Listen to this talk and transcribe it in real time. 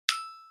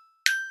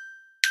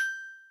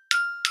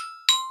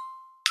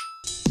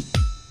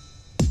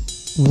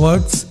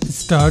Words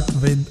start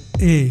with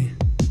A.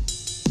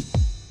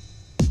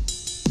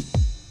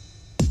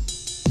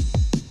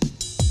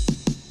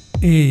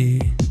 A.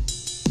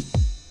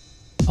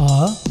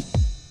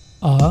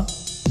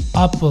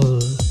 Apple.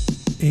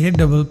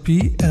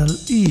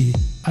 APPLE.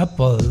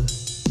 Apple.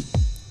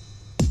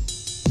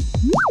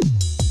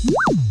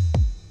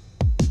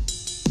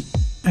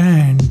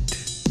 Ant.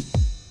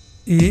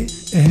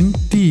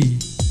 ANT.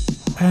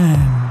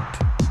 Ant.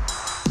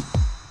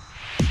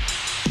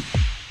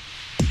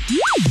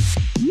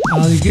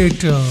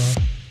 Alligator.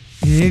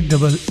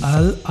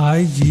 ALLIGATOR.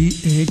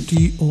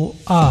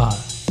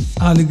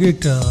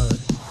 Alligator.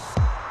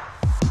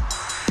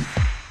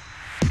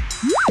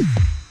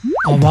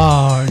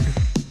 Award.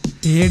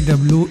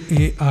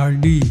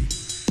 AWARD.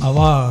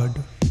 Award.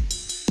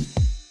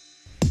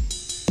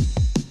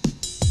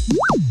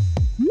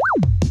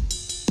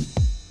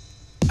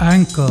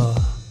 Anchor.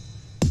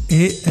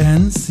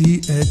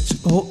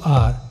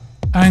 ANCHOR.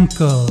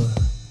 Anchor.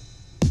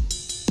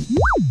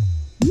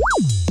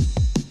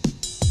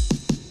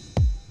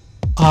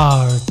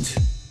 Arch.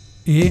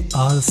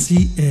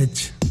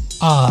 ARCH.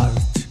 Arch.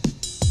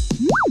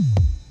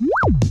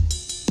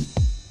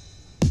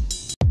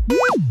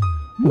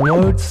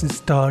 Words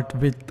start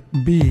with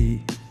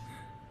B.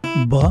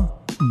 Ball.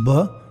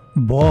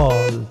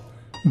 BALL.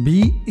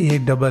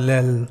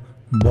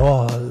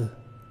 Ball.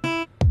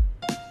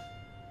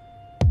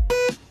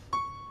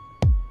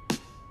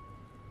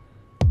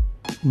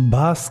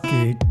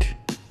 Basket.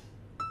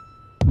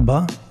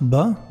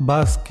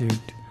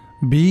 Basket.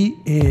 BASKET.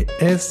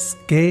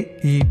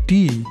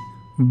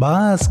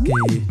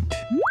 Basket.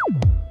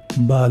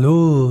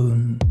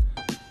 Balloon.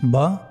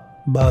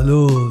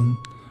 Balloon.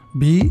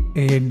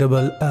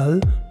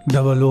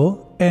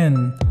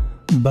 BALLOON.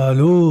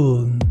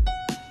 Balloon.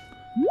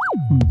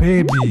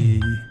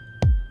 Baby.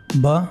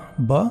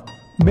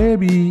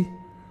 Baby.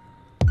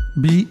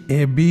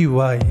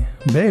 BABY.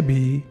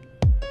 Baby.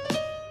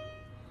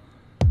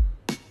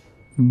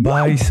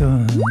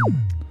 Bison.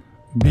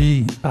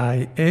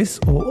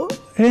 BISON.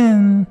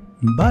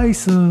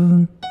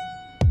 Bison.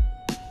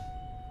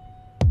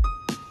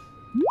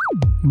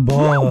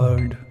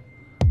 Bird.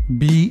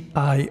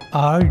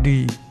 BIRD.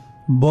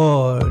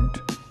 Bird.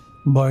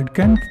 Bird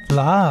can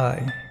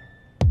fly.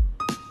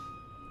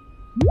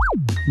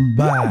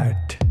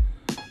 Bat.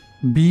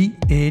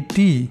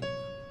 BAT.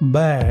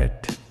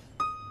 Bat.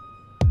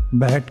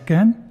 Bat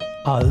can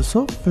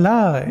also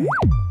fly.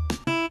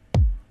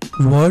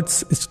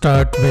 Words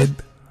start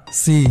with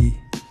C.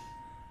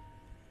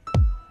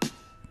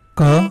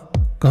 Cow.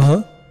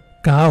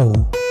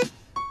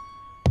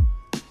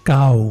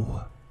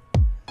 Cow.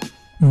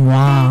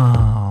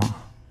 Wow.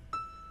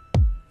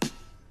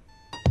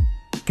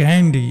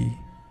 Candy.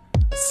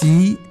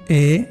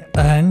 CANDY.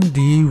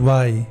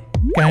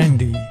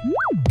 Candy.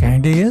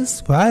 Candy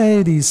is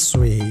very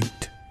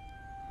sweet.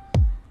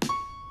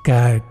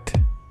 Cat.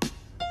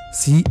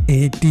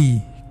 CAT.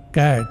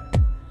 Cat.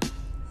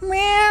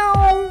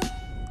 Meow.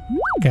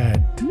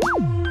 Cat.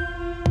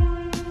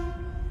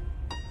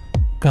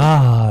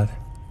 Car.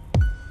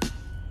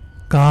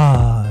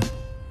 Car.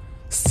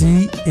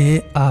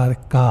 CAR.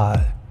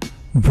 Car.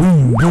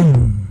 Boom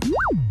boom.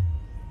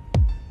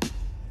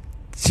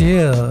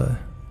 Chair.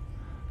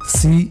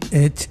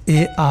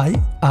 CHAIR.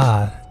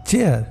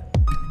 Chair.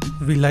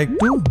 We like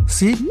to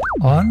sit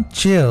on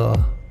chair.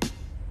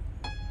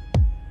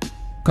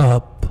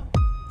 Cup.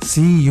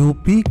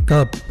 CUP.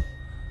 Cup.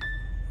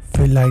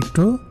 We like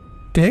to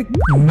take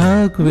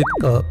milk with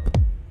cup.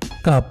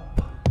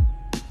 Cup.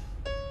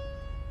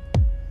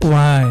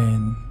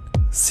 Coin.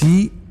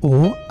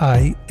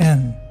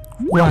 COIN.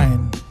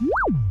 Coin.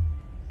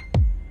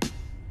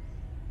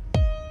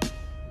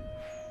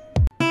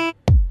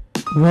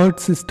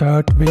 Words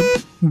start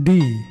with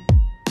D.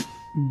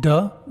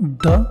 Dog.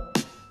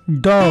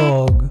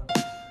 DOG.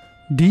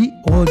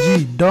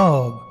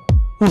 Dog.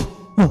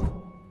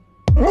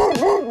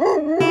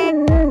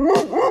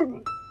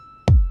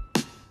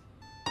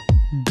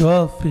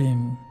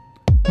 Dolphin.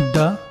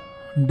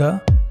 Dolphin.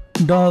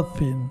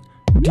 DOLPHIN.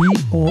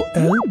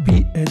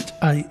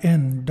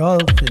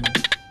 Dolphin.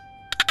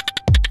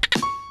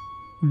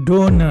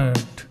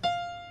 Donut.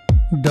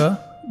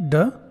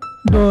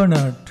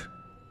 Donut.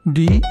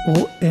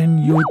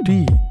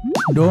 DONUT.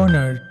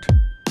 Donut.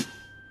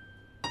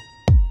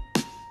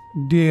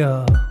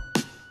 Deer.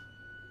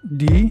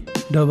 DEER.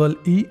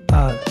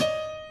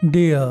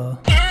 Deer.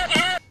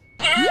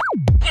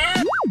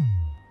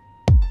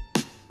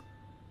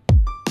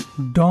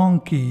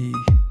 Donkey.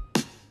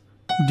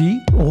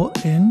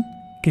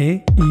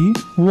 DONKEY.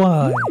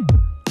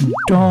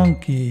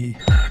 Donkey.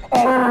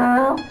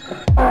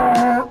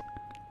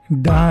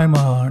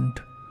 Diamond.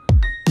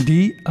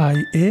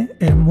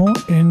 DIAMOND.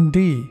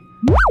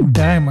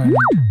 Diamond.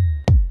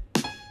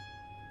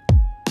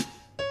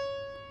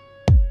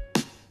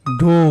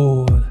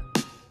 Door.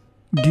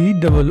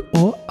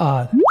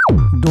 DOOR.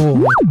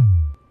 Door.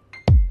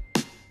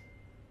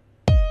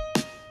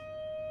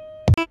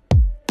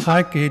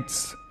 Hi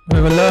kids,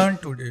 we will learn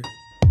today.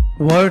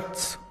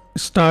 Words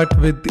start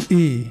with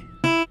E.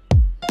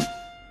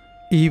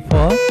 E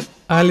for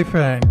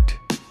elephant.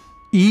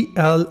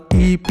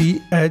 E-L-E-P-H-A-N-T.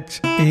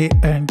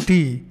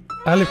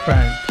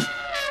 Elephant.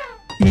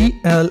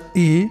 E-L-E-P-H-A-N-T.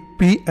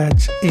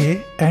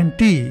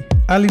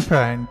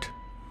 Elephant.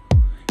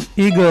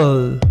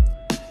 Eagle.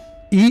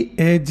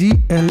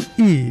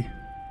 E-A-G-L-E.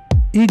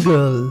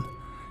 Eagle.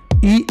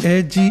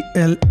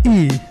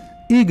 E-A-G-L-E.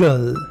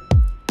 Eagle.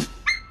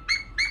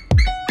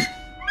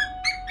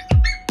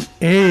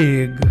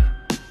 Egg.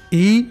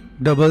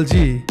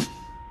 E-double-G.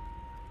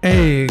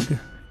 Egg.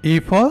 E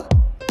for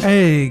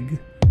egg.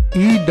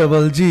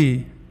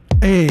 E-double-G.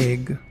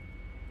 Egg.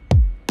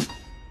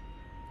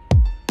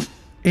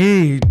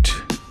 Eight.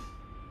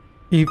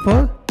 E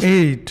for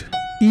eight.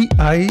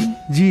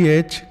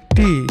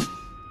 E-I-G-H-T.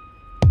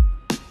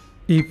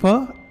 E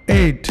for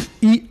eight.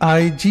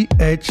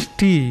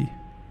 E-I-G-H-T.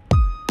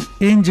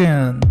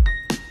 Engine.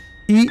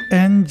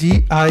 E-N-G-I-N-E.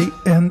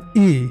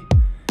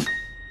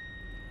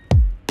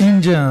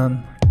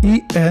 Engine.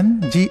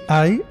 E-N-G-I-N-E.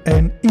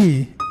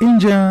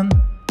 Engine.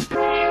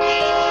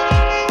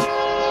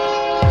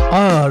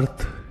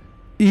 Earth.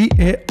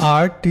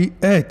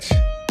 E-A-R-T-H.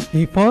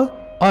 E for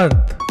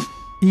earth.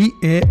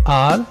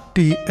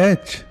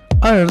 E-A-R-T-H.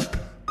 Earth.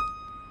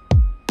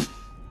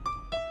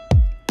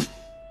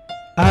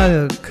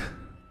 Elk.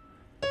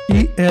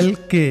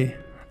 E-L-K.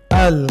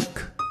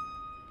 Elk.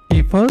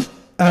 E for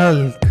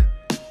elk.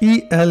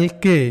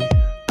 E-L-K.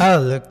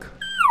 Elk.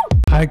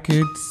 Hi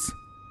kids,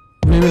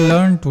 we will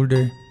learn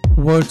today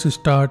words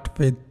start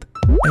with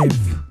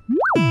F.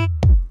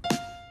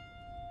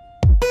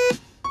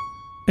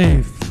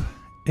 F.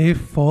 F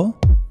for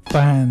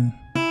fan.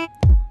 F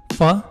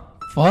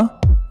for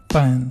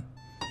fan.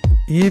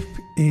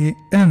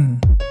 F-A-N.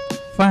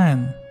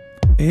 Fan.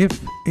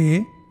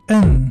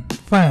 F-A-N.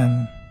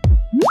 Fan.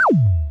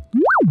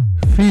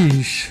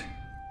 Fish.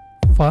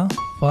 F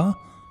for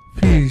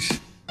fish.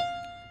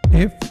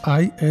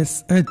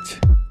 F-I-S-H.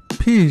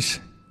 Fish.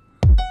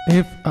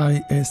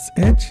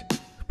 F-I-S-H.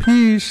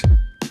 Fish.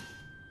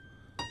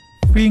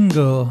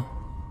 Finger.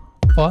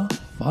 F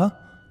for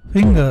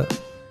finger.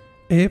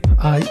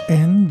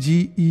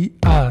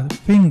 F-I-N-G-E-R.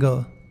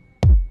 Finger.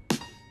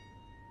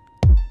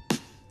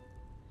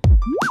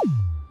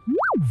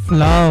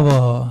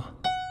 Flower.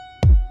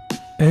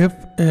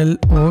 F-L-O-W-E-R.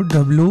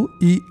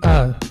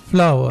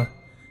 Flower.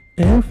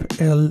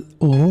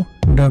 F-L-O-W-E-R.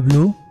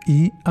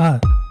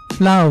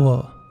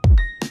 Flower.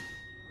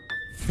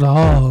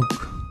 Frog.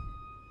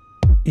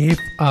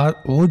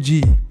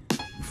 F-R-O-G.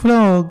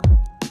 Frog.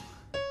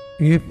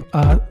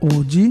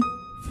 F-R-O-G.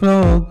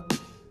 Frog.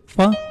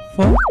 Frog.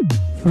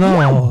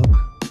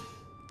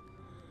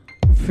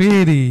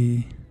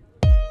 Fairy.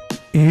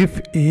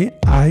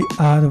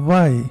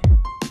 F-A-I-R-Y.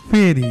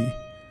 Fairy.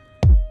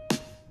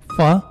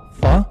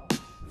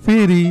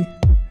 Fairy.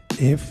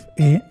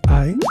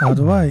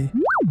 F-A-I-R-Y.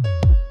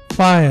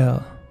 Fire.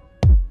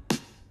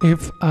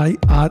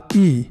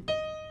 F-I-R-E.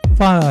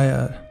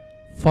 Fire.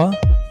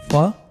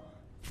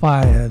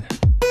 Fire.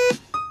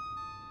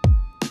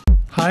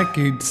 Hi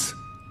kids,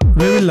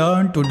 we will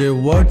learn today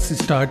words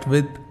start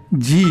with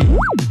G.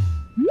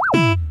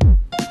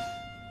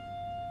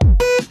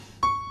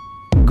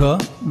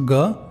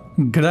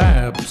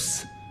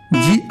 Grapes.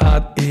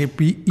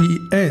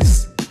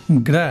 G-R-A-P-E-S.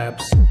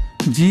 Grapes.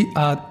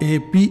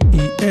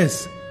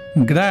 G-R-A-P-E-S.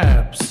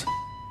 Grapes.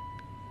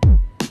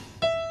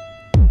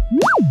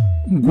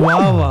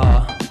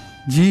 Guava.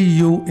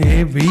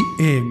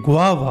 G-U-A-V-A.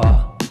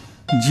 Guava.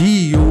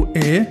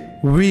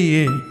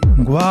 G-U-A-V-A.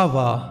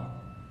 Guava.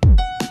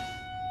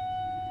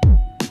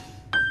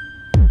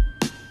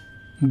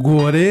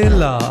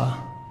 Gorilla.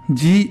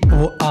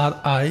 G-O-R-I-L-L-A.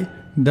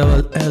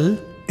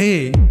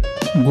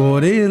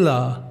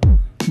 Gorilla.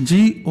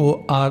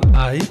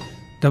 G-O-R-I-L-L-A.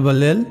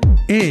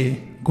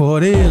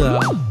 Gorilla.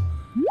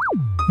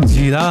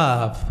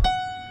 Giraffe.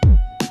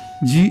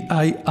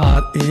 G-I-R-A-F-F-E.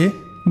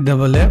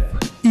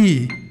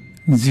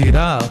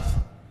 Giraffe.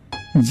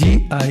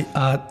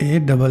 G-I-R-A-F-F-E.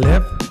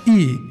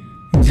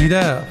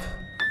 Giraffe.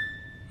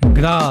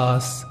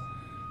 Grass.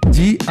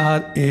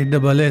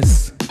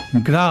 G-R-A-S-S.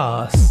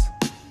 Grass.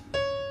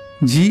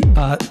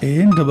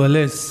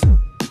 G-R-A-S-S.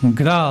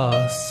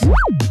 Grass.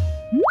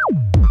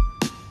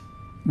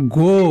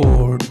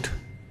 Goat.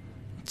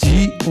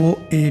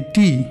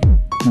 G-O-A-T.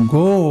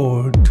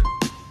 Goat.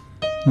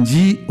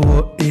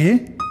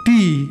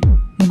 G-O-A-T.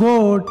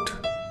 Goat.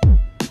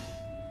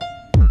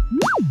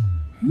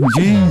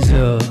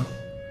 Ginger.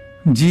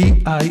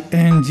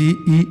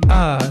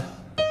 G-I-N-G-E-R.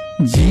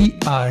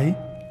 G-I-N-G-E-R.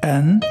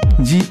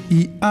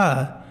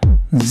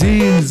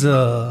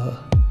 Ginger.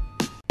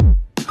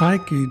 Hi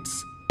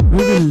kids, we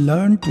will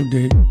learn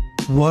today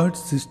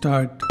words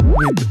start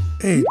with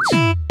H.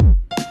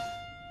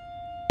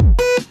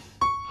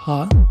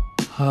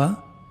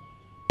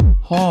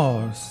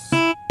 Horse.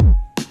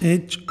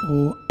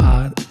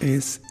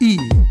 H-O-R-S-E.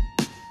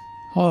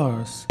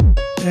 Horse.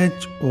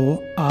 H-O-R-S-E.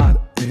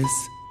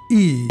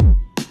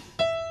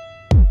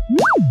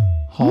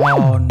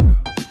 Horn.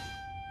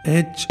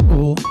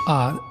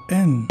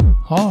 H-O-R-N.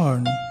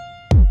 Horn.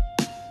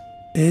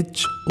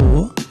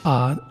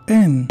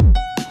 H-O-R-N.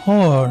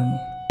 Horn.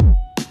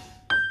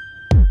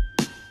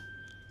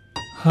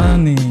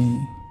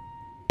 honey,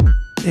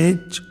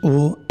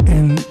 H-O-N-E-Y,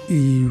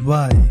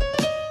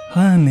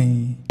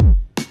 honey,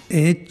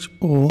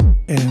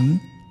 H-O-N-E-Y,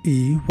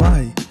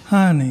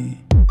 honey.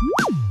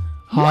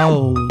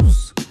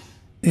 House,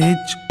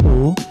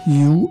 H-O-U-S-E,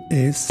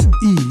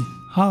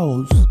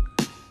 house,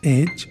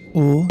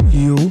 H-O-U-S-E,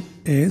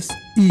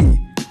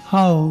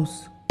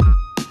 house.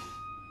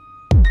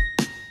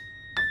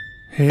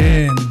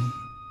 Hen,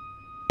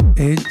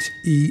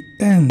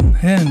 H-E-N,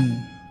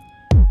 hen,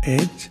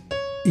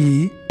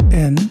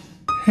 H-E-N,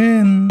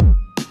 hen.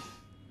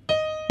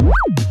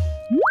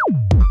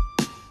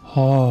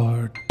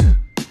 Hot,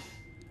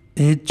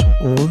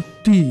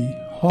 H-O-T,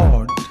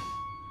 hot,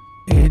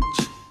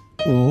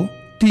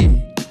 H-O-T,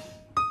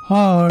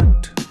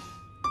 hot.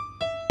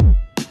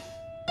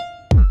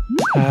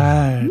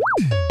 Hat,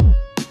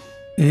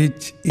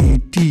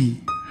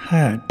 H-A-T,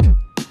 hat,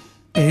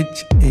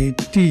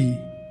 H-A-T,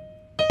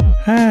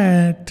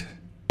 hat.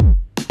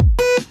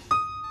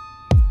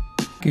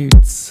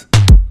 Kids,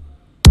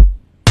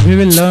 we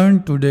will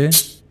learn today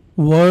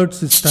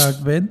words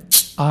start with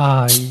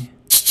I.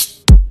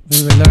 We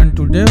will learn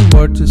today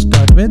words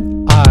start with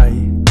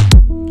I.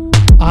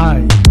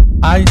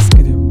 Ice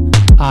cream,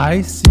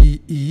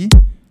 I-C-E-C-R-E-A-M,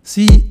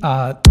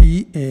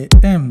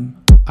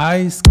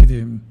 ice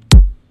cream.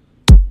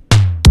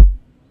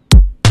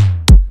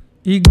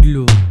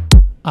 Igloo,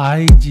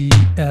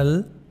 I-G-L-O-O,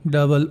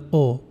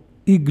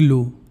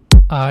 igloo,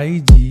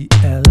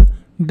 I-G-L-O-O,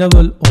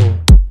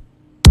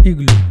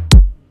 igloo.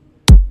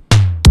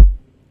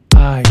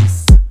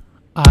 Ice,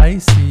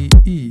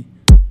 I-C-E,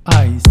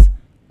 ice,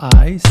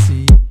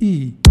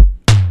 I-C-E,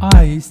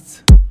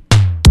 ice.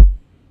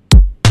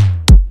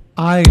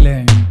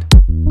 Island,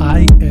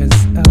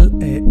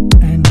 I-S-L-A-N-D,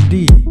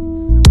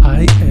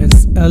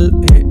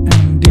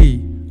 I-S-L-A-N-D,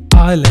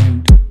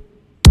 island.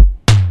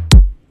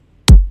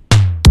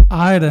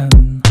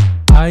 Iron,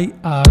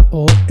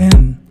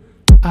 I-R-O-N,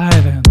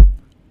 iron,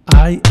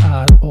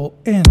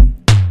 I-R-O-N,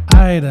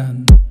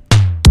 iron.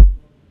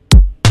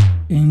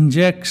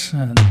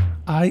 Injection,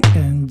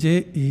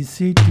 I-N-J-E-C-T-I-O-N,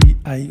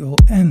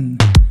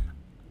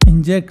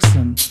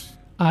 injection,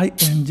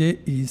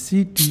 I-N-J-E-C-T-I-O-N.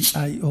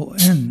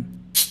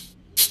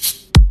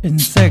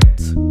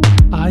 Insects,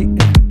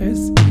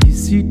 I-N-S-E-C-T-S,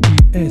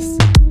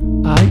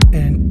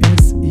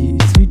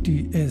 I-N-S-E-C-T-S,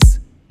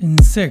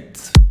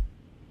 insects.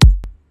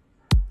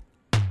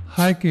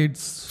 Hi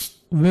kids,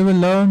 we will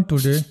learn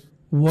today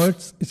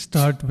words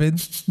start with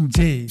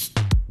J.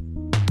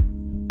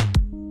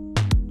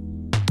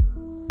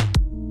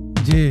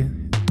 J,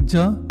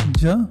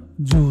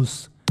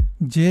 juice,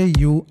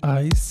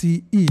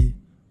 J-U-I-C-E,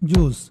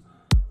 juice,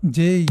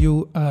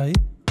 J-U-I-C-E,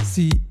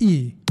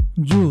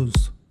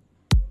 juice.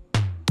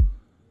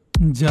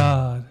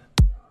 Jar,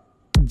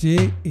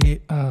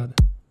 J-A-R,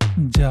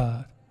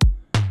 jar,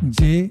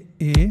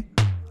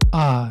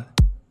 J-A-R,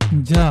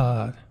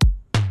 jar.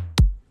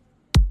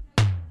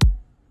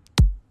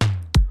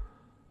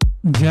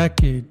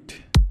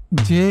 Jacket,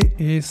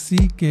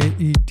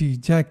 J-A-C-K-E-T,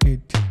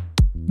 jacket,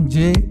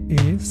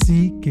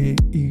 J-A-C-K-E-T,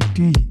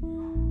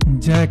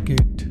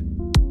 jacket.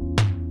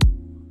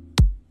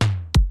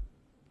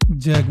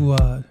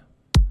 Jaguar,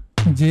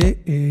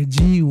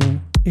 J-A-G-U-A-R,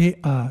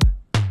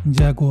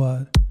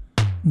 jaguar,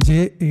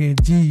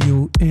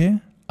 J-A-G-U-A-R,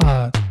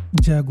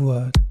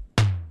 jaguar.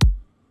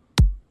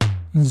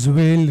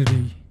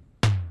 Jewelry,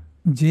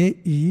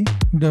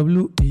 J-E-W-E-L-L-E-R-Y,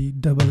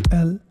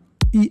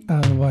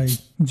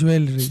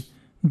 jewelry,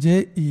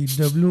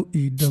 J-E-W-E-L-L-E-R-Y,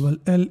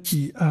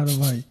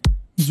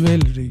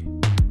 jewelry.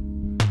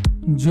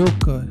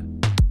 Joker,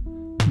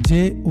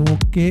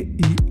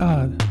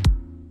 J-O-K-E-R,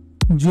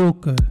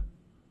 joker,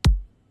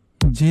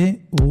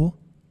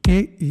 J-O-K-E-R,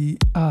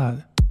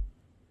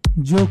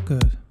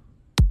 joker.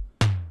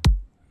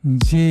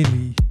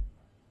 Jelly,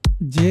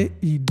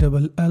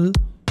 J-E-L-L-Y,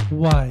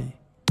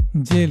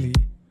 jelly,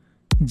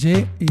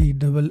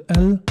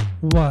 J-E-L-L-Y,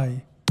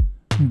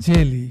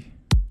 jelly.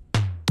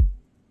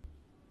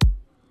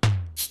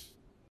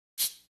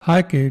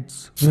 Hi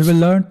kids, we will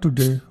learn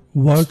today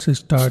words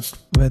start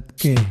with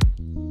K.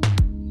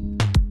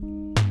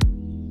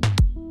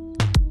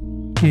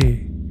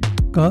 K,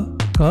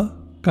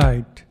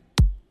 kite,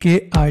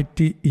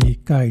 K-I-T-E,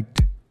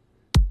 kite,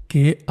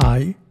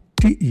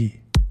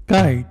 K-I-T-E,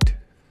 kite.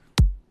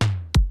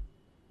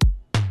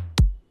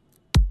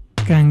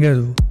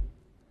 Kangaroo,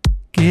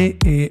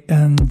 K-A-N-G-A-R-O-O,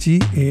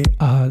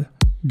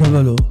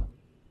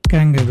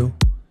 kangaroo,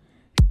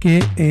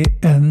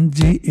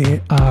 K-A-N-G-A-R-O-O,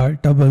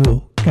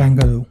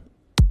 kangaroo.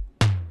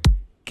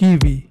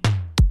 Kiwi,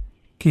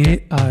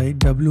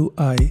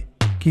 K-I-W-I,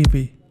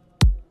 kiwi,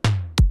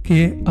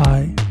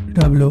 K-I-W-I,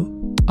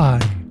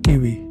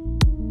 kiwi.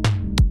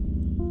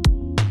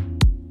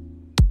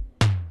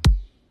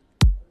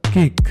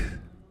 Kick,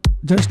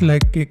 just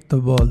like kick the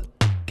ball,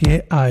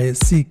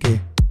 K-I-C-K,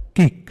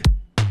 kick,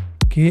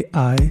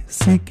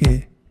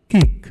 K-I-C-K,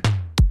 kick.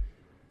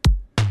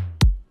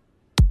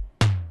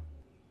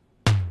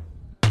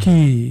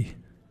 Key,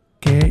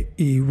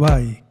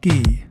 K-E-Y,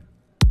 key,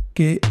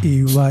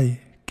 K-E-Y,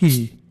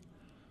 key.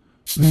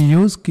 We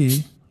use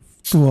key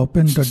to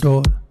open the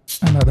door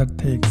Another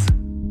things.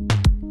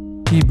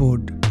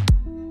 Keyboard.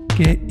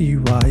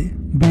 KEYBOARD.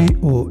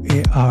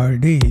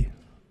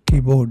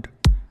 Keyboard.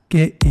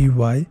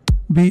 KEYBOARD.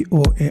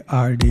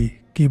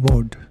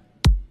 Keyboard.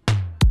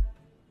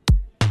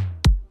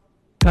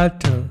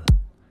 Kettle.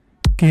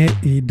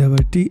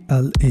 KETTLE.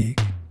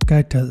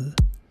 Kettle.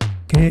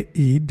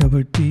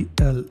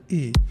 KETTLE.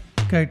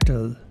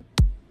 Kettle.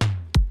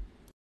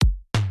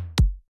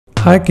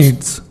 Hi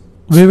kids,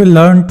 we will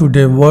learn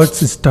today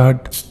words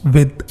start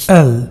with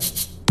L.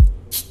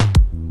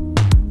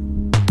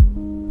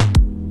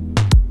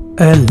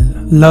 L,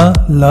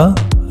 lemon.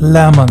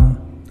 LEMON,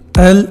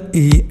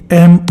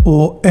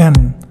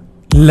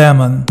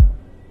 lemon.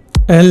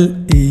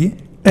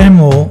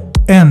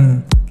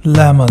 LEMON,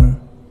 lemon.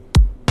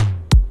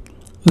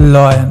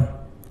 Lion,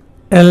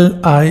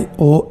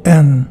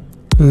 LION,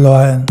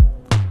 lion.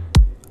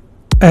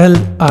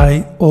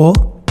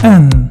 LION,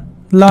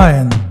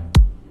 lion.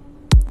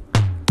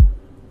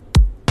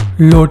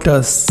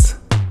 Lotus,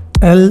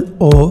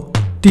 LOTUS,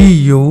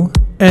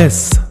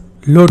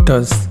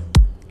 lotus.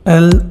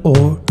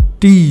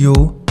 LOTUS,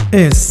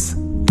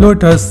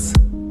 lotus.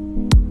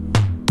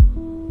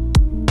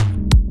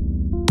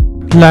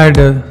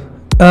 Ladder,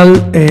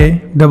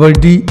 LADDER,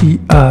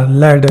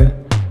 ladder.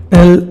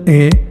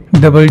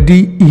 LADDER,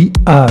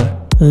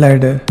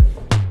 ladder.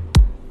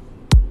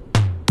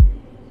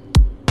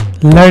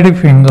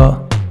 Ladyfinger,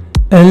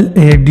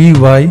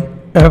 LADYFINGER,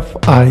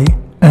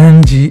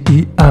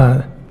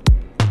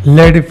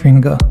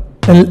 ladyfinger.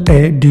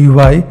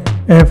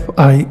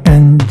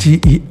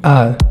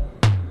 LADYFINGER.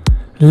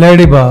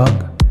 Ladybug,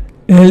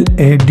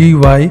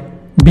 LADYBUG,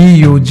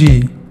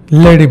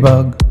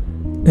 ladybug.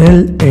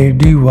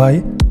 LADYBUG,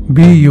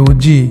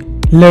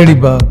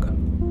 ladybug.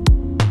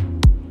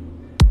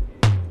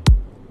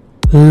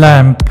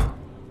 Lamp,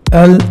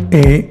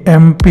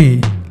 LAMP,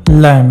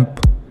 lamp.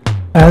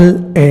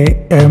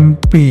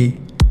 LAMP,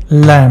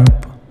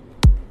 lamp.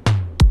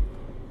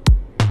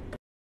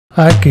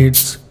 Hi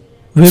kids,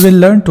 we will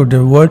learn today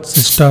words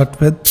start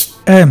with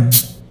M.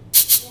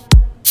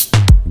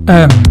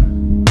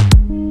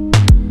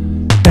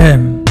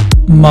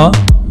 Mango.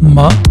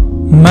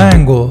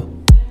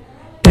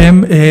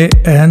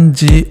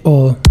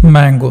 MANGO,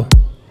 mango.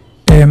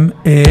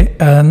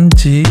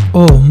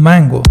 MANGO,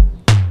 mango.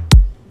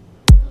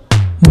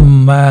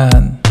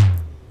 Man,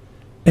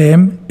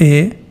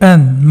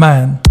 MAN,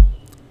 man.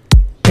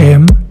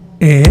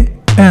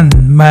 MAN,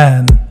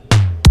 man.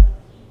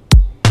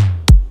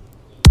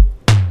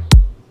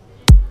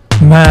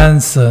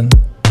 Manson,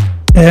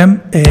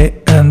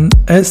 MANSION,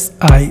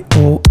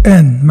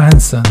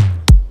 manson.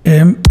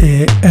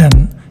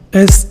 MANSION,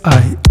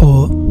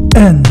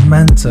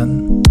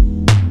 manson.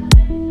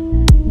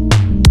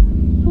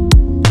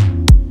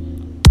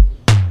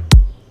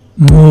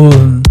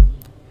 Moon,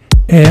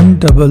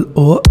 MOON,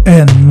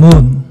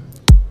 moon.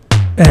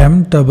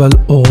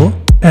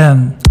 MOON,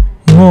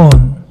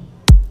 moon.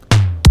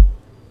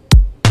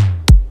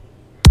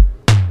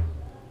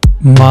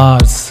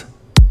 Mars,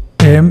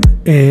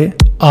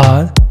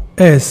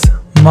 MARS,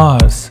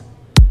 Mars.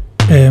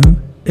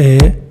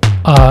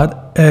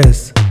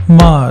 MARS,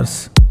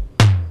 Mars.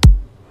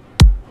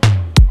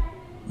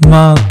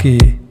 Monkey,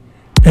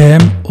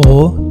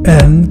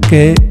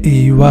 MONKEY,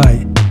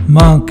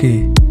 monkey.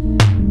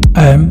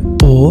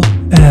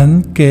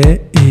 MONKEY,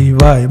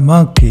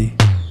 monkey.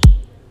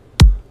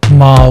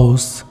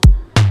 Mouse,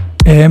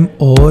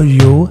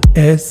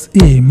 MOUSE,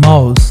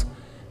 mouse.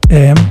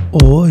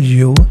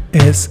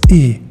 MOUSE,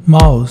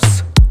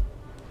 mouse.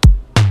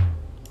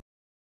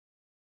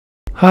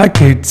 Hi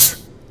kids,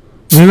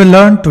 we will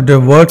learn today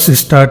words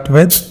start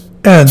with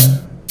N.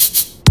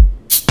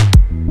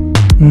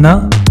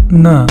 Net,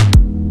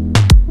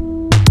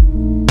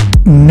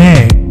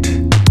 NET,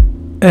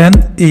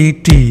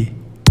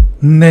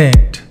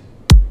 net.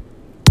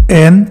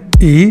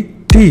 NET,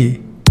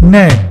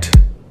 net.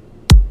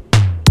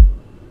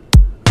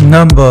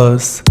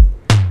 Numbers,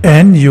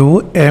 NUMBERS,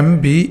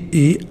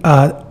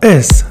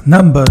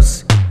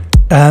 numbers.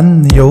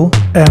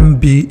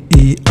 NUMBERS,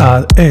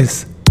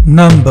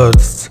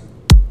 numbers.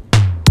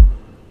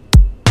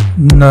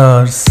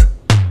 Nurse,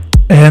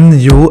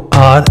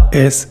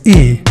 NURSE,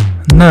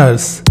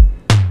 nurse.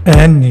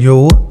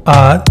 NURSE,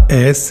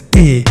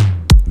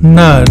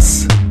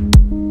 nurse.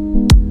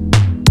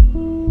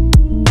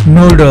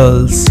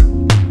 Noodles,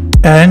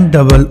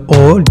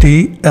 NOODLES,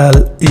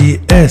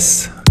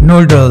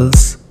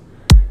 noodles.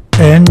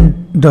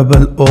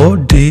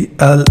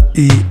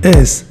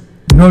 NOODLES,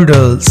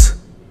 noodles.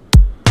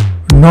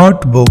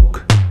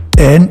 Notebook,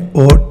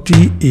 NOTEBOOK,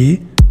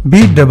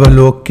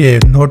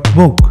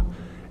 notebook.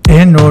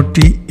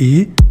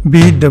 NOTEBOOK,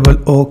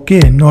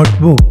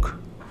 notebook.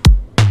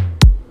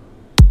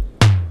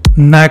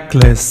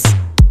 Necklace,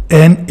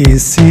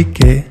 NECKLES,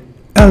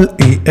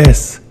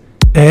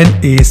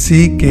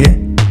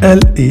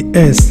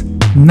 NECKLES,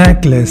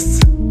 necklace.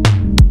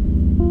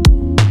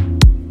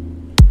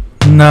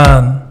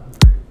 Nun,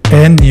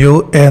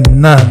 NUN,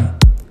 nun.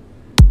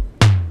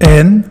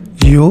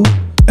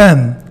 NUN,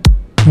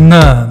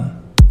 nun.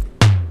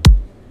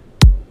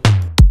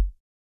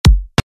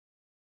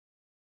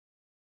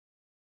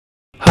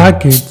 Hi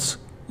kids,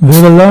 we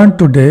will learn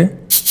today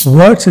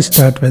words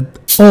start with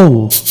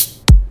O.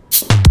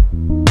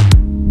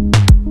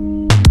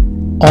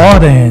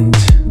 Orange.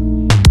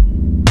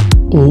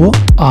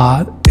 O-R-A-N-G-E.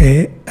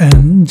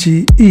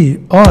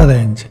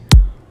 Orange.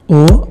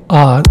 O-R-A-N-G-E.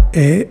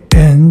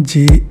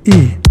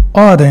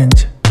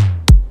 Orange.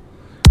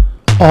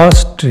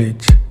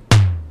 Ostrich.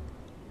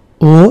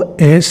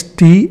 O-S-T-R-I-C-H.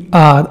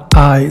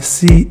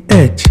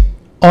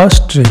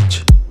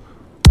 Ostrich.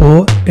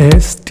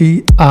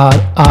 O-S-T-R-I-C-H.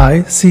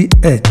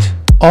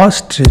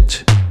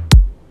 Ostrich.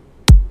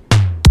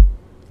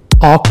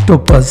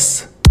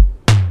 Octopus.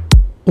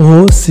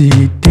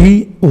 O-C-T-O-P-U-S.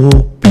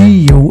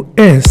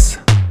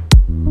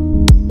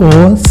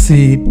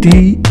 O-C-T-O-P-U-S.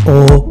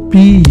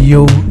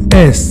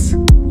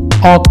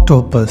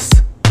 Octopus.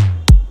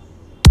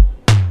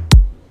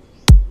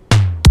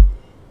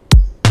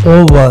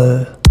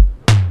 Oval.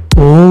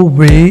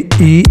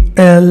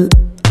 O-V-E-L.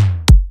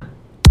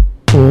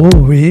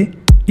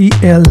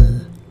 O-V-E-L.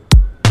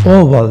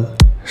 Oval.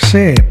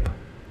 Shape.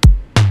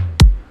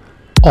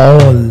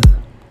 Owl.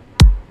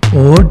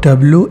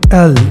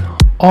 O-W-L.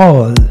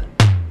 Owl.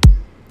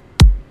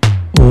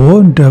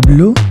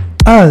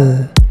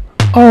 O-W-L.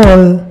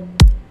 Owl.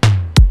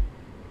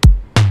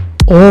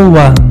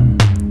 Oven.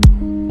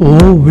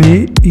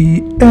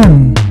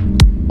 O-V-E-N.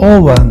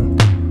 Oven.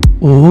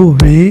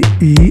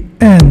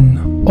 O-V-E-N.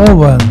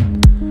 Oven.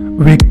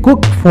 We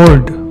cook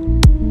food.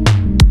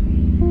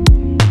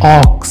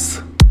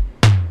 Ox.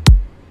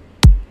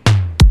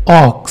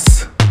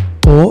 Ox.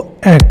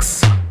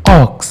 O-X.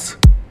 Ox.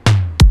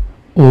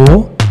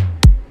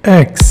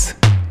 O-X.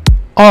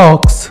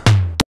 Ox.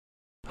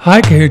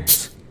 Hi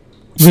kids,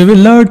 we will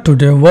learn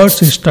today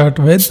words start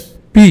with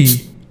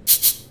P.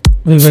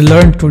 We will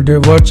learn today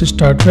words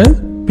start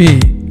with P.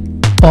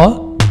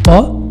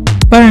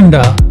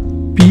 Panda.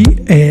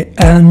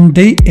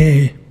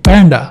 P-A-N-D-A.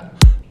 Panda.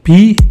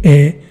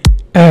 P-A-N-D-A.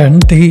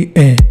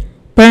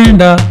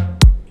 Panda.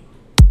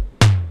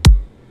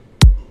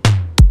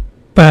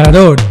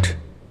 Parrot.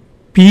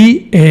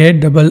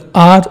 P-A-R-R-O-T.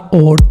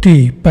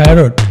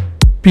 Parrot.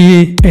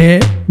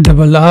 P-A-R-R-O-T.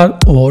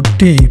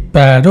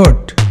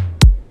 Parrot.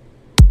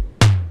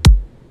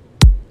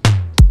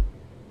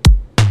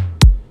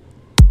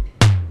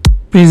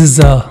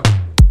 Pizza.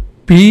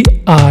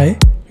 P-I-Z-Z-A.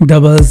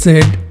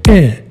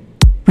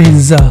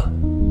 Pizza.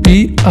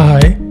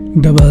 P-I-Z-Z-A.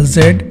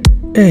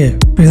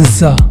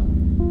 Pizza.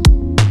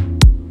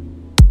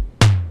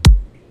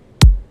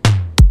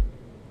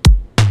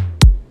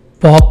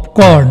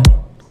 Popcorn.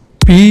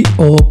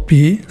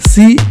 P-O-P-C-O-R-N.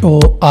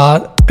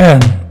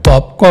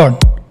 Popcorn.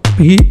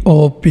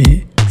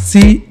 P-O-P-C-O-R-N.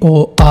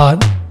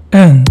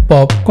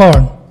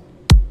 Popcorn.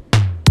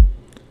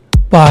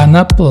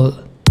 Pineapple.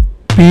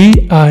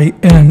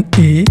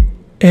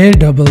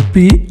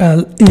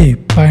 P-I-N-E-A-P-P-L-E.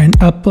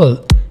 Pineapple.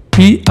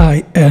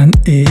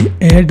 P-I-N-E-A-P-P-L-E.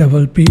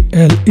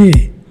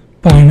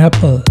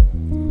 Pineapple.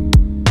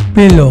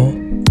 Pillow.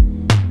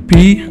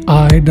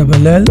 P-I-L-L-O-W.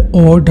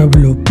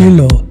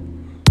 Pillow.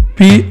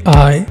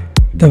 P-I-L-L-O-W.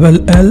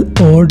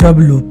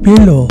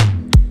 Pillow.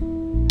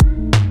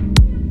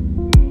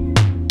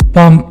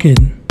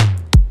 Pumpkin.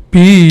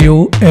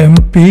 P-U-M-P-K-I-N.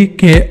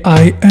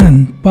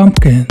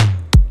 Pumpkin.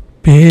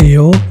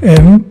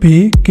 P-U-M-P-K-I-N.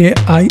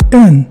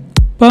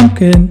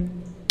 Pumpkin.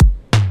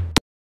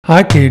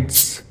 Hi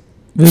kids,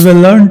 we will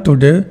learn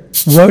today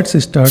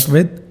words start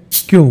with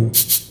Q.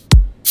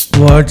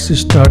 Words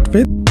start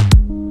with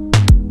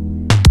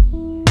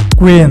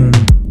Queen.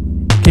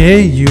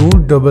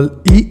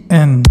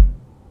 K-U-E-E-N.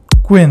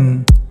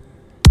 Queen.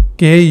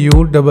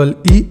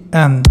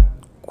 K-U-E-E-N.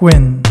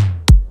 Queen.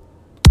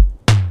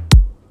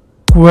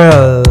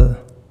 Quail.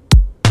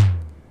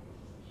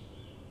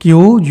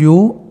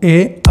 Q-U-A-I-L.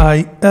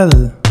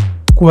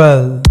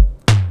 Quail.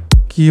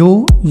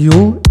 Q-U-A-I-L.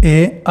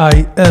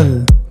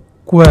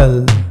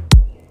 Quail.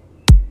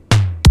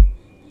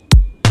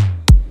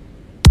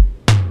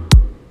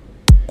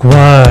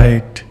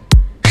 Quiet.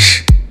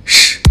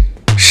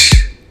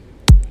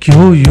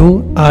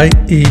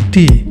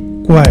 Q-U-I-E-T.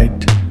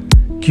 Quiet.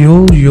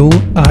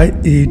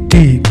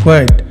 Q-U-I-E-T.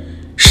 Quiet.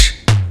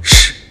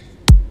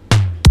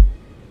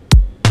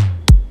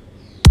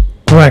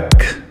 Quack.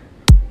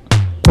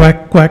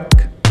 Quack quack.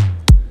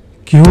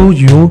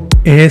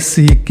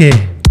 Q-U-A-C-K.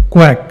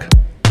 Quack.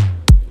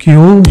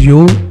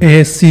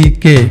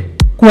 Q-U-A-C-K.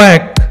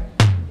 Quack.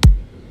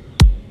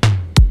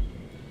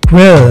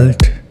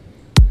 Quilt.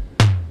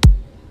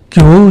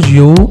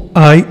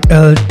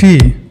 Q-U-I-L-T.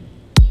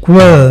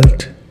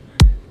 Quilt.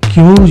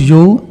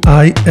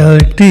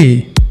 Q-U-I-L-T.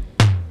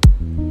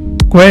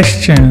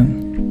 Question.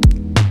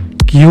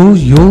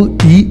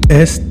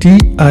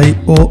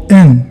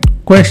 Q-U-E-S-T-I-O-N.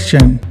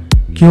 Question.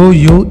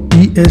 Q-U-E-S-T-I-O-N.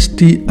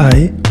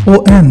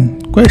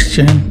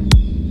 Question.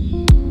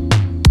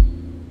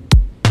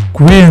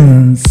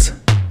 Queens.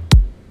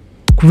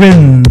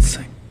 Queens.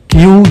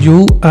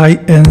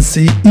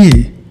 Q-U-I-N-C-E.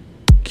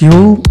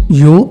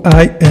 Q-U-I-N-C-E.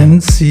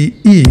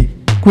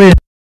 Queen.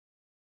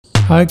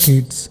 Hi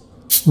kids,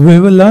 we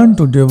will learn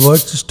today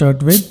words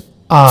start with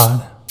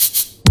R.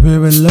 We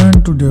will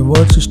learn today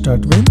words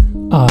start with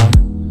R.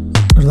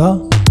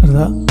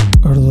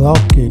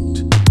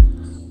 rocket.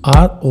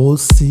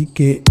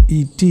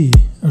 R-O-C-K-E-T,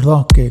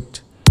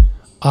 rocket.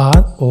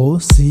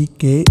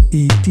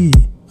 R-O-C-K-E-T,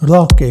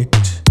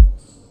 rocket.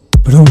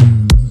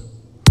 Broom.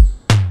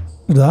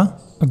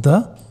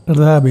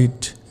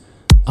 Rabbit.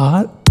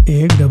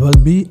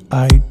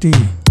 R-A-B-B-I-T,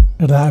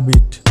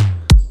 rabbit.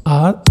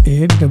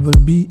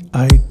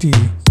 R-A-B-B-I-T,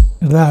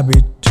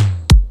 rabbit.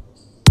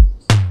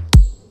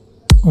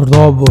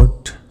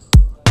 Robot.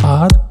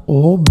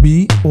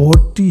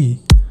 R-O-B-O-T,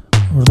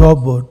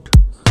 robot.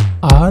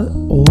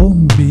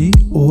 R-O-B-O-T,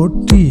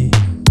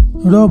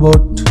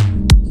 robot.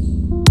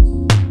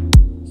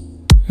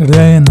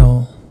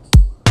 Rhino.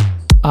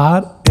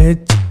 R-H-I-N-O,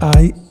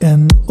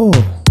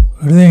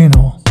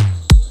 rhino.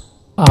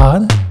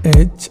 R-H-I-N-O,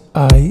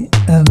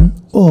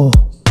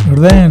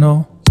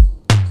 rhino.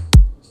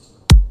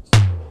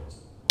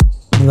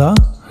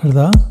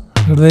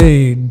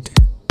 Raid.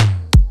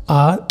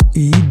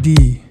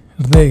 R-E-D,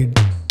 raid.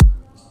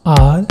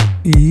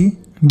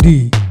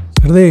 R-E-D,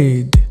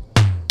 raid.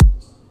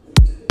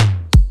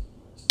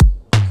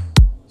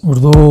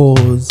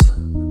 Rose.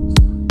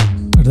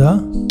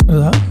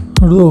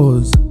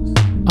 Rose.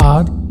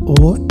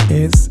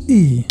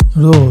 R-O-S-E,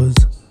 rose.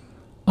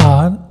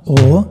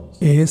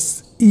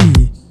 R-O-S-E,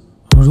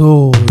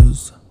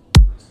 rose.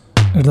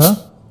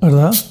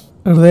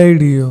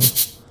 Radio.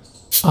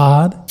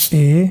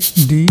 R-A-D-I-O,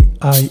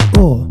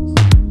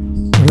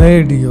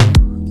 radio.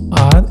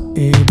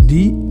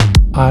 R-A-D-I-O,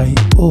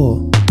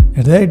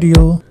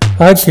 radio.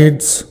 Hi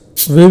kids,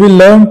 we will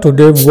learn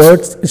today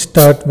words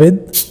start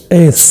with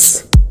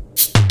S.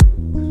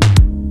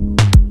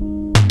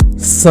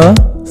 Sun.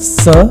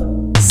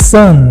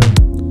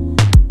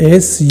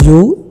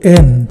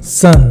 S-U-N,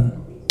 sun.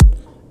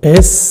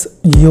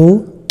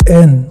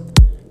 S-U-N,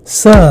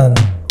 sun.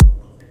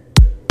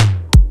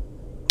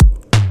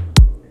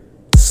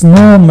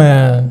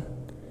 Snowman.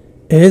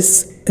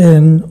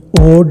 S-N-O-W-M-A-N,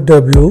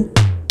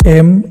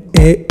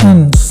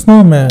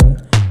 snowman.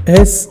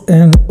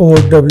 S-N-O-W-M-A-N,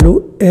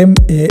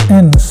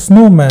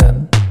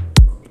 snowman.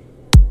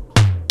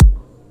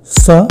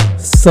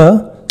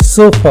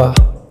 Sofa.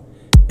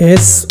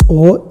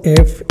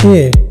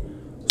 S-O-F-A,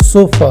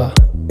 sofa.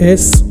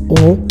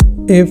 S-O-F-A,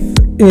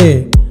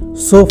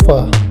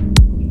 sofa.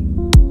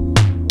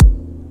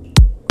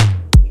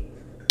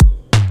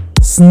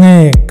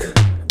 Snake.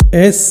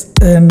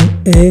 S-N-A-K-E,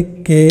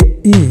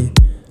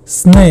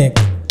 snake.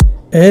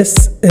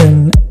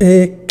 S-N-A-K-E,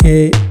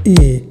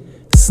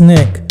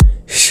 snake.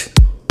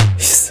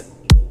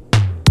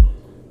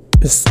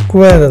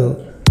 Squirrel.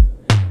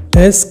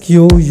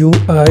 S-Q-U-I-R-R-E-L,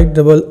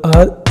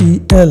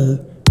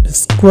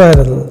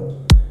 squirrel.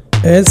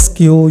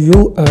 S-Q-U-I-R-R-E-L,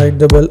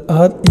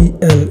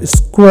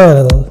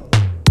 squirrel.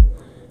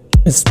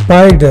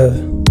 Spider.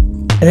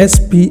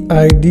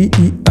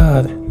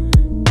 S-P-I-D-E-R,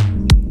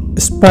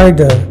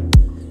 spider.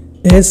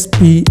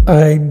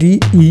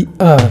 S-P-I-D-E-R,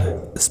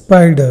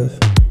 spider.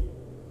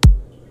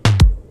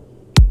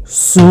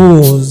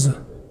 Shoes.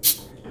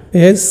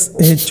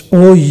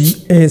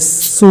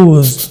 S-H-O-E-S,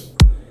 shoes.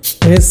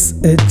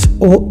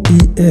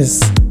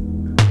 S-H-O-E-S,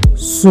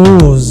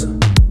 shoes.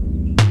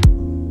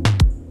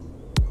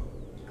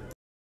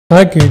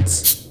 Hi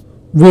kids,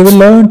 we will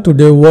learn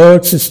today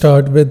words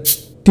start with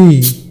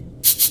T.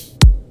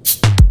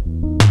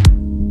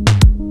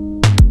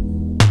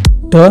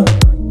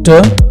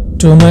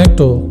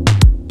 Tomato.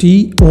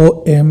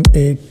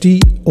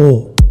 T-O-M-A-T-O,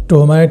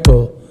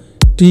 tomato.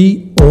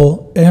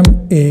 T-O-M-A-T-O,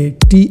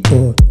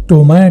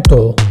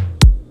 tomato.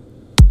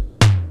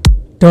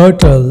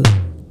 Turtle.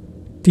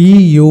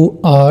 T-U-R-T-U-L-E,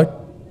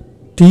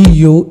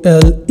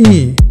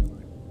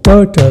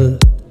 turtle.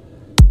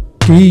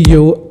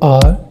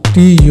 T-U-R-T-U-L-E,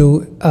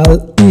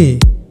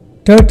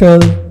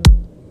 turtle.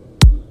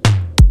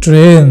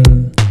 Train.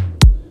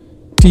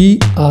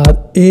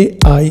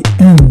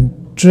 T-R-A-I-N,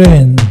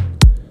 train.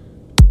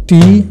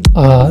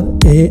 T-R-A-I-N,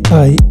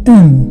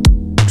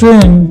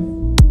 train.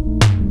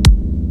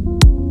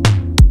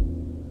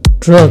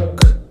 Truck.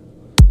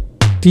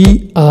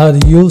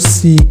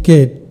 T-R-U-C-K,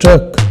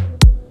 truck.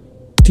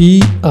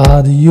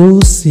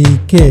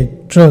 T-R-U-C-K,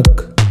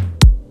 truck.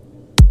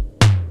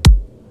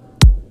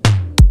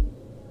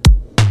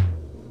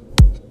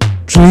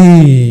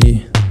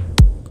 Tree.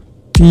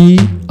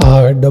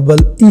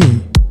 T-R-E-E,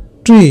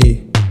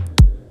 tree.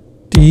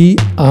 T-R-E-E,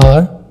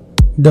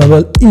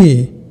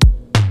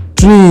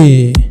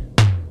 tree.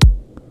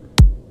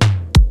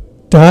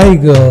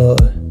 Tiger.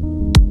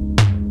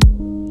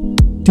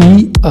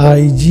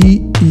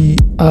 T-I-G-E-R,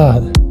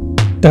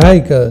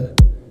 tiger.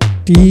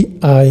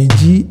 T-I-G-E-R,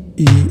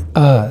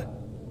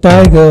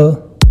 tiger.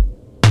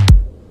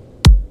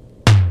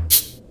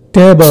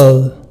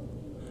 Table.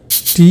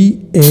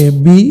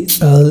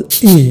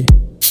 T-A-B-L-E,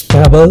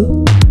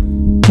 table.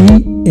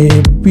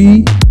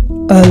 T-A-B-L-E,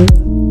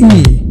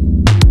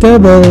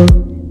 table.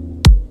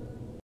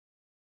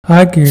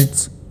 Hi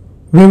kids,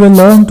 we will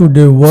learn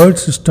today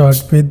words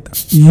start with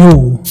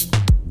U.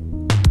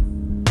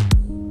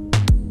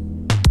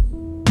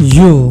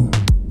 U.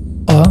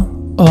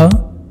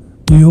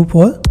 U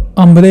for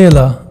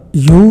umbrella.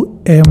 U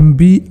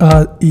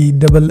UMBRELLA,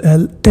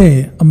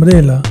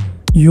 umbrella.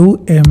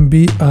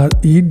 UMBRELLA,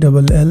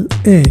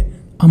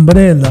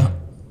 umbrella.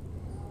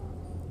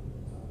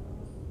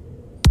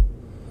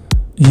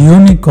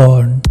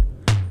 Unicorn.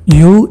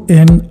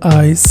 UNICORN,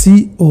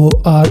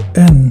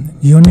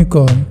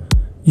 unicorn.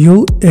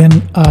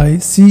 UNICORN,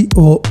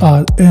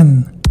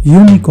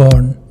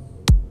 unicorn.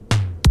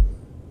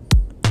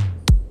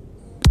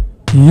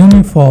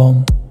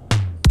 Uniform.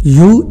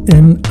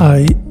 UNIFORM,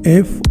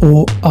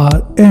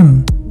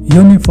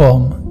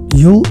 uniform.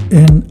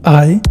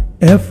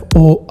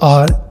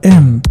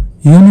 UNIFORM,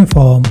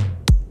 uniform.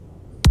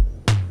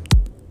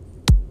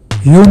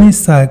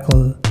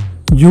 Unicycle.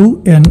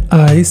 UNICYCLE,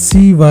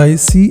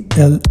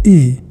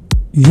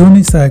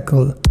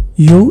 unicycle.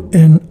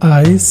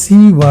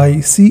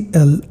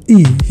 UNICYCLE,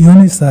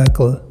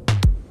 unicycle.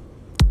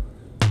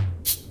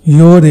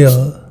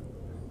 Urial.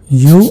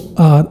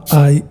 URIAL,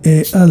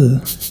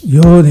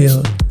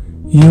 urial.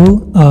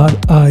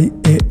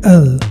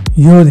 URIAL,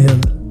 urial.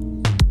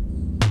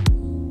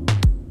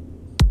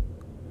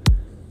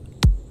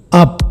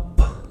 Up.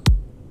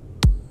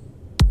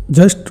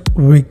 Just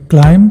we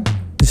climb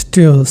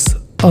stairs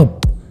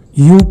up.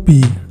 UP,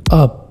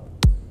 up.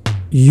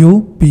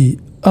 UP,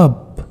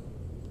 up.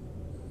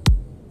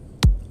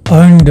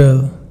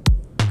 Under.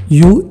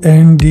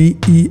 UNDER,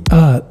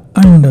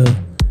 under.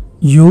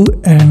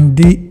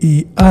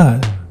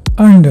 UNDER,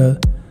 under.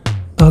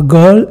 A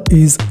girl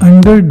is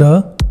under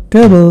the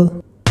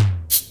table.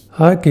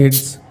 Hi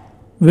kids,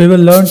 we will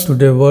learn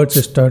today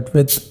words start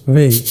with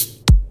V.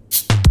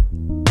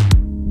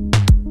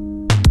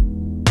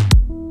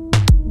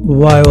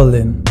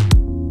 Violin.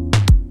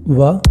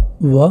 Violin.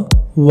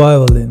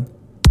 VIOLIN,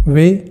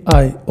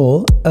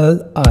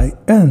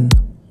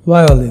 violin.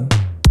 Violin.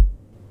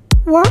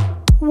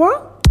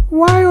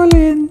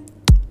 VIOLIN,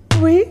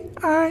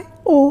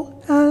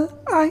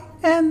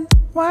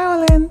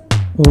 violin.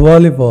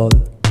 Volleyball.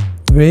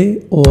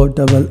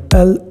 VOLLEYBALL,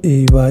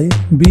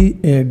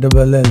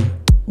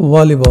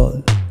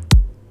 volleyball.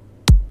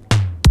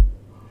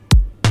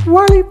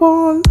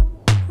 Volleyball.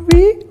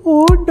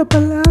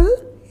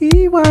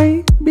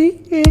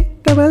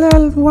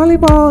 VOLLEYBALL,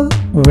 volleyball.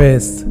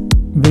 Vase.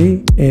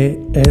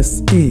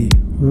 VASE,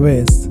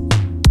 vase.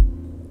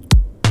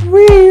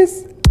 Vase.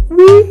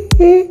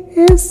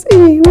 VASE,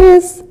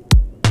 vase.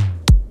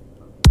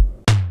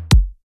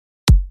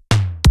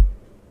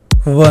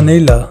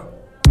 Vanilla.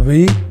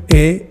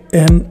 VANILLA,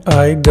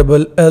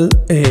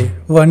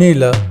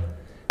 vanilla.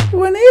 Vanilla.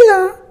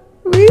 VANILLA,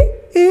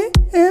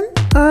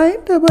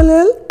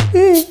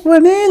 vanilla.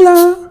 VANILLA.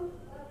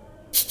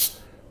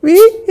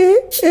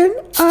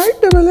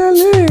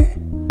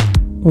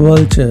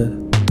 Vulture.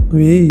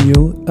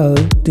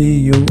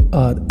 VULTURE,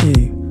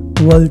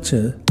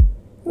 vulture.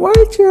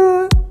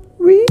 Vulture.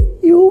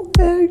 VULTURE,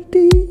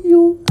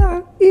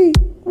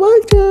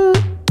 vulture.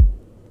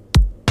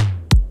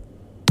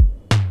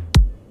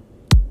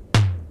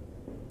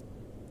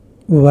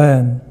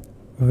 Van.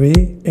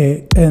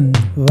 VAN,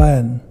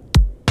 van.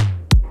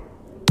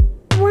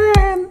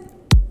 Van.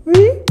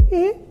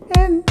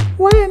 VAN,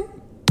 van.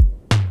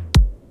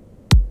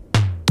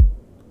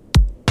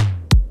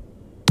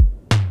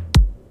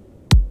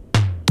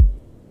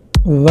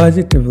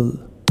 Vegetable.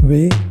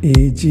 VEGETABLE,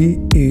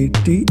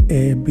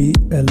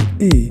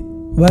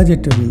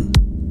 vegetable.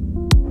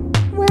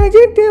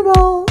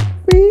 Vegetable.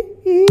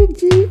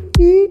 VEGETABLE,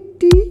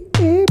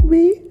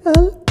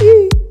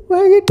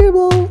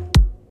 vegetable.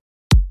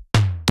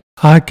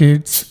 Hi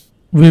kids,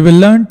 we will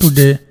learn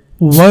today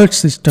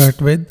words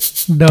start with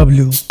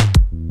W.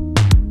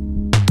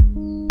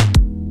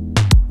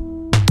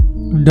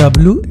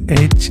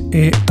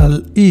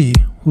 WHALE,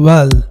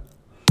 well.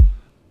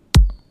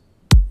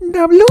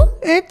 WHALE,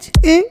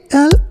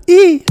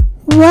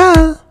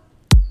 well.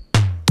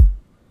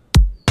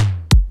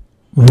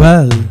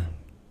 Well.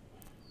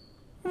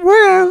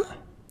 Well.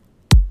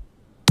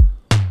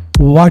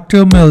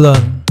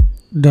 Watermelon.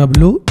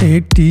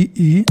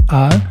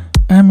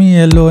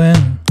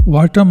 WATERMELON,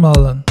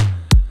 watermelon.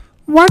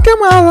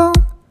 Watermelon.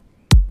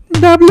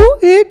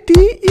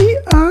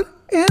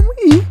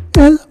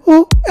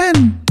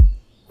 WATERMELON,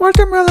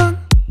 watermelon.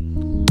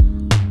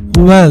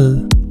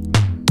 Well.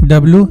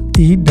 WELL,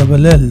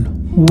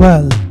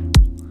 well.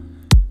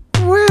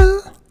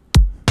 Well.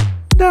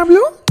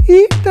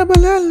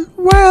 WELL,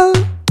 well.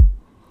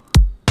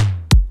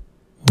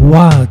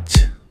 Watch.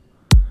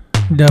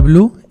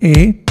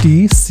 WATCH,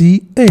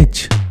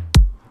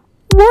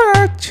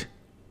 Watch.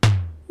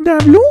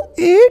 WATCH,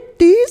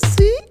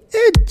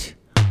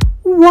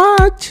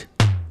 watch.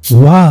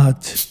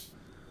 watch.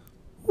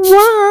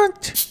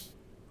 Watch.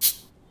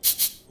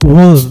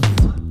 Wolf.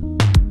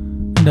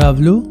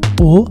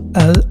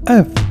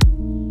 WOLF,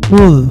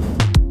 wolf.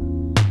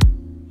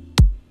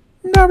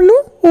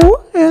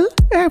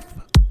 WOLF,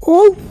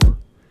 wolf.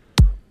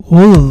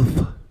 Wolf.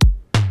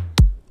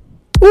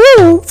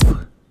 Wolf.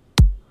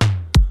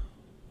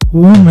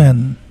 Woman.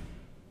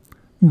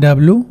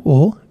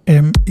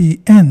 WOMEN,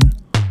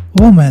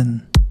 woman.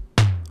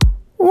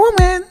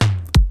 Woman.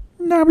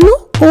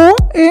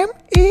 WOMEN,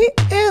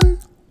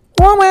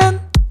 woman.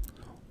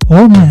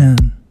 woman,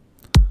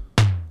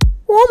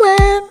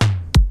 woman,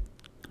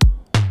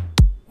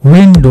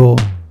 window,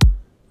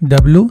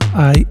 W-I-N-D-O-W,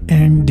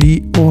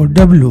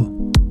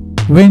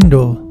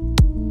 window,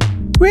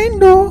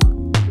 window,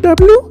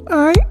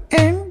 W-I-N-D-O-W,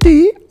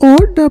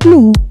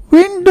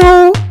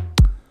 window,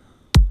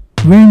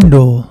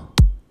 window.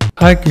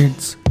 Hi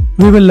kids,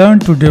 we will learn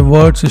today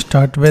words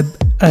start with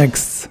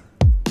X.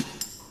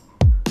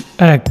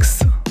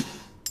 X.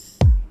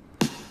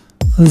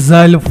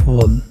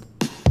 Xylophone,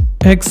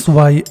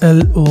 X-Y-L-O-P-H-O-N-E,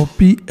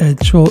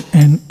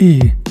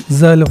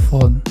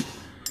 xylophone.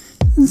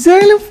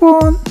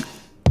 xylophone,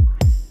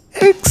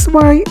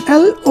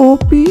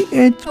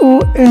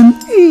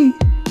 X-Y-L-O-P-H-O-N-E,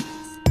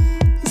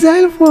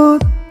 xylophone,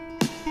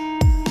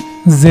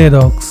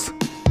 Xerox,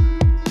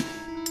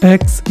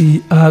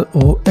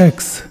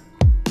 X-E-R-O-X,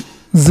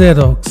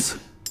 Xerox.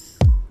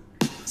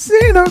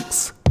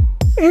 Xerox,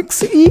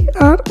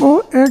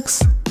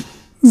 X-E-R-O-X,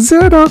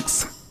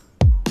 Xerox,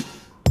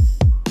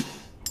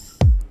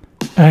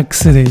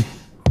 X-ray,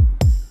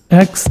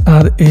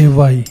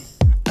 X-R-A-Y,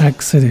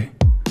 X-ray.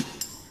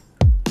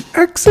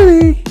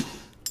 X-ray,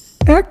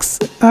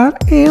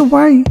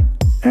 X-R-A-Y,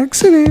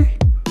 X-ray,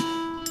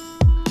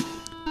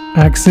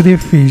 X-ray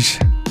fish,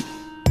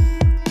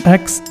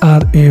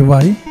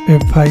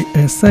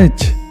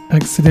 X-R-A-Y-F-I-S-H,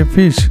 X-ray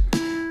fish.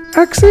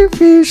 X-ray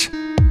fish,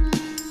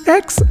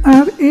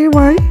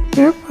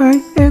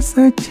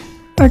 X-R-A-Y-F-I-S-H,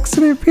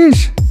 X-ray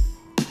fish,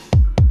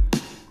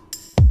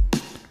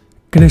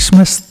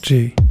 Christmas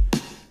tree,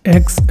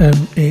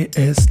 X-M-A-S-T-R-E-E,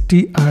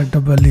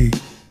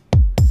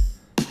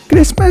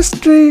 Christmas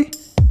tree,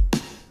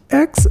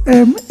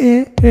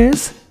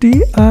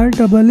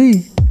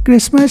 X-M-A-S-T-R-E-E,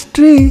 Christmas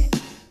tree,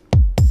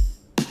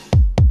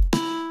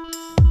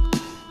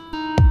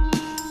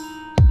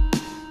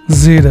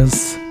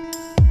 Xerus,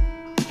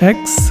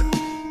 X-E-R-U-S,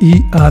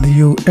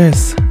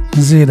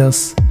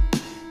 Xerus.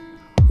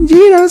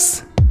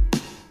 Xerus,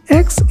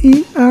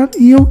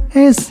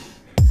 X-E-R-U-S,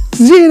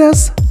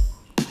 Xerus,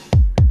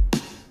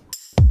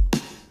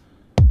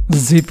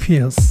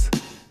 Xiphias,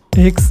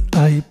 X-I-P-H-I-A-S,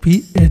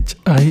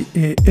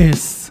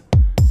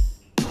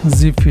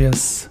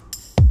 Xiphias.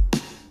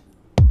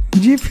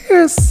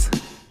 Xiphias,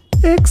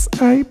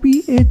 X-I-P-H-I-A-S,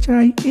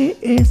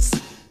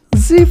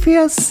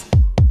 Xiphias.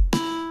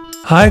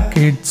 Hi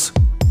kids,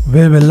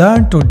 we will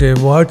learn today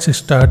words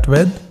start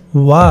with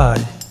Y.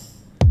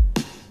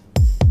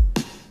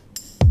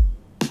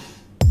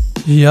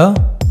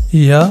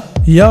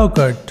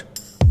 Yogurt,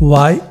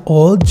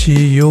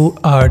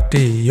 Y-O-G-U-R-T,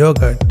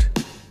 yogurt.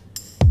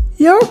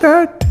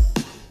 Yogurt,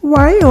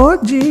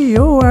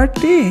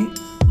 Y-O-G-U-R-T,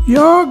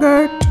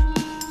 yogurt.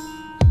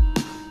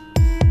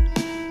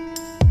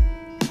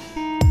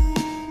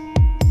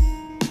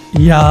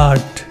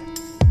 Yacht,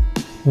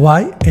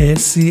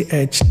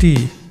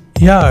 Y-A-C-H-T,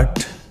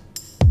 yacht.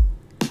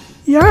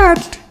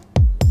 Yacht,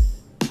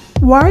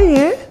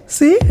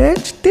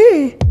 Y-A-C-H-T,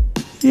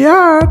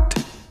 yacht.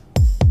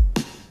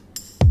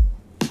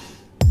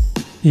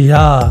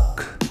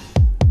 Yak,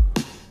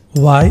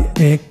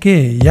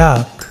 Y-A-K,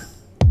 yak.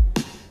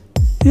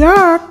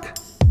 Yak,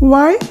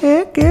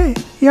 Y-A-K,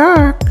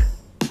 yak.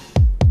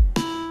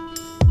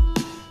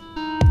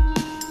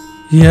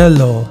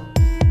 Yellow,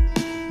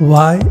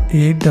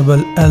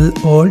 Y-A-L-L-O-W,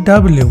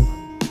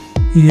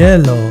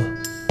 yellow.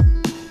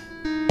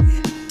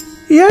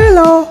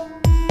 Yellow,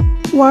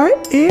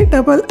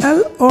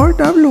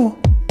 Y-A-L-L-O-W,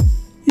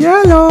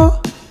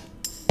 yellow.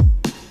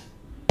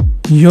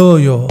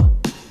 Yo-yo,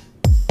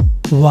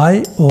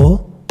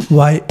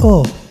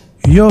 Y-O-Y-O,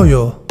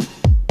 yo-yo.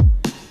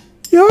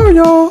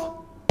 Yo-yo,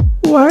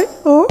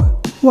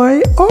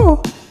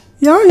 Y-O-Y-O,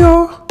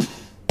 yo-yo.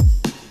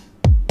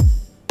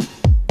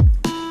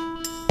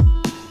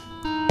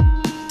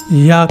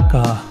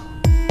 Yaka,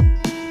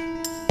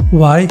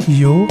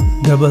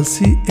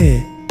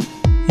 Y-U-C-C-A,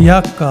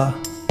 yaka,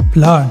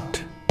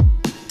 plant.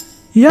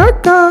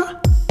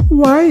 Yaka,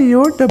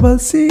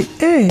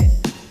 Y-O-C-C-A,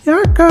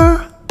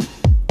 yaka.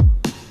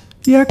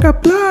 Yaka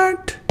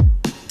plant.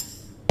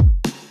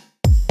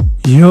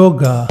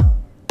 Yoga,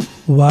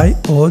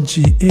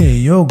 Y-O-G-A,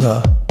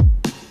 yoga.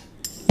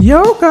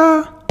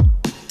 Yoga,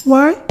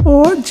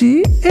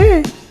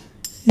 Y-O-G-A,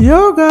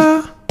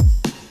 yoga.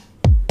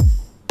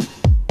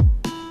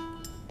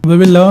 We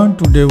will learn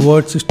today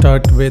words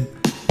start with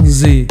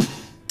Z.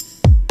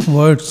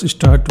 Words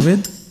start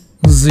with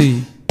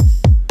Z.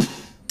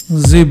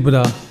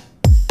 Zebra,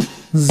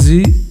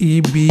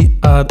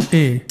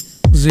 Z-E-B-R-A,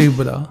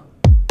 zebra.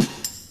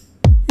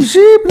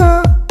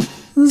 Zebra,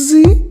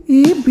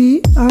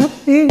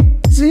 Z-E-B-R-A,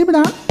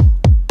 zebra.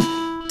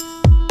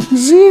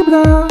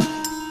 Zebra.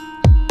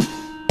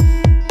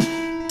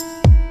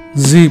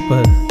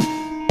 Zipper,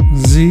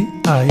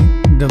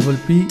 Z-I-P-P-E-R,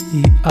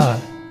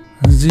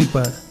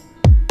 zipper.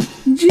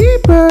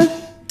 Zipper,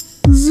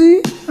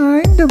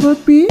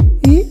 Z-I-P-P-E-R,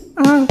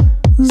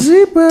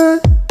 zipper.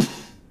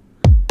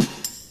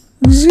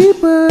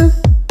 Zipper.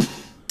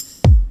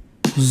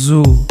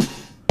 Zoo,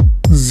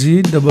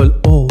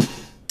 Z-O-O,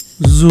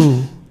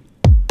 zoo.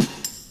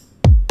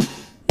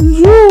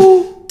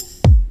 Zoo,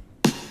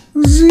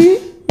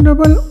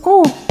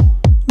 Z-O-O,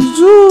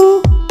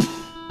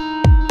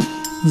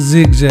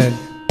 zigzag,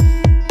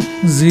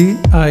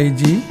 zigzag,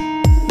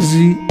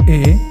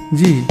 zigzag,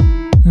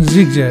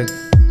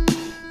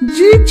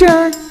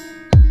 zigzag,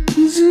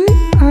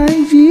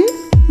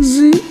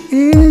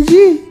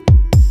 zigzag,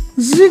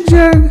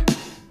 zigzag.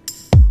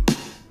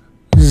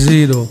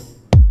 zero,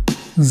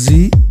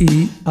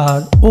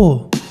 zero,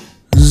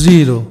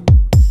 zero,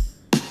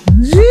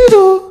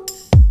 Zero,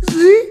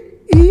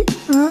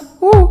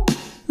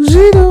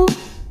 zero,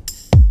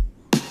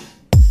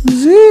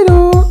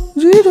 zero,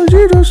 zero,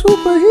 zero,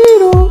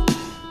 superhero.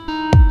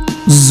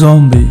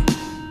 zombie,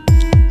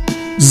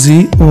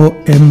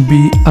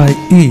 zombie,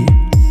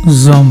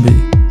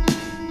 zombie,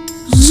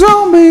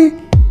 Zombie,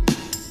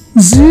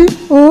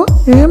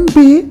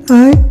 zombie,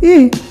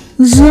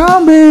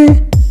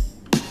 zombie.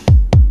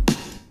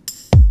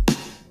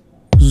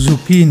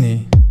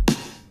 zucchini,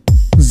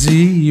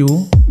 zucchini,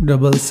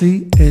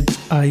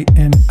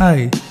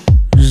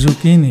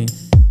 zucchini,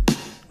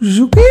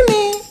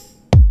 Zucchini,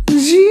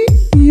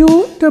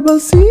 zucchini,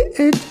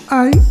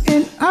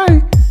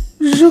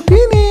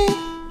 zucchini.